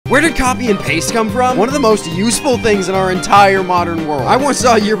Where did copy and paste come from? One of the most useful things in our entire modern world. I once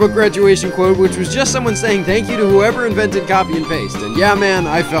saw a yearbook graduation quote, which was just someone saying thank you to whoever invented copy and paste. And yeah, man,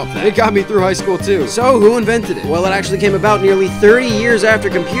 I felt that. It got me through high school too. So, who invented it? Well, it actually came about nearly 30 years after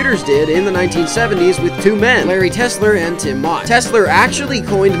computers did in the 1970s with two men, Larry Tesler and Tim Mott. Tesler actually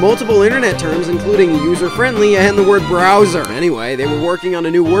coined multiple internet terms, including user-friendly and the word browser. Anyway, they were working on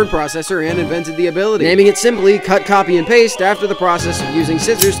a new word processor and invented the ability, naming it simply cut, copy, and paste after the process of using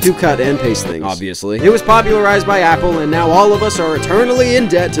scissors to cut and paste things. Obviously. It was popularized by Apple, and now all of us are eternally in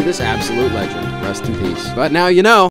debt to this absolute legend. Rest in peace. But now you know.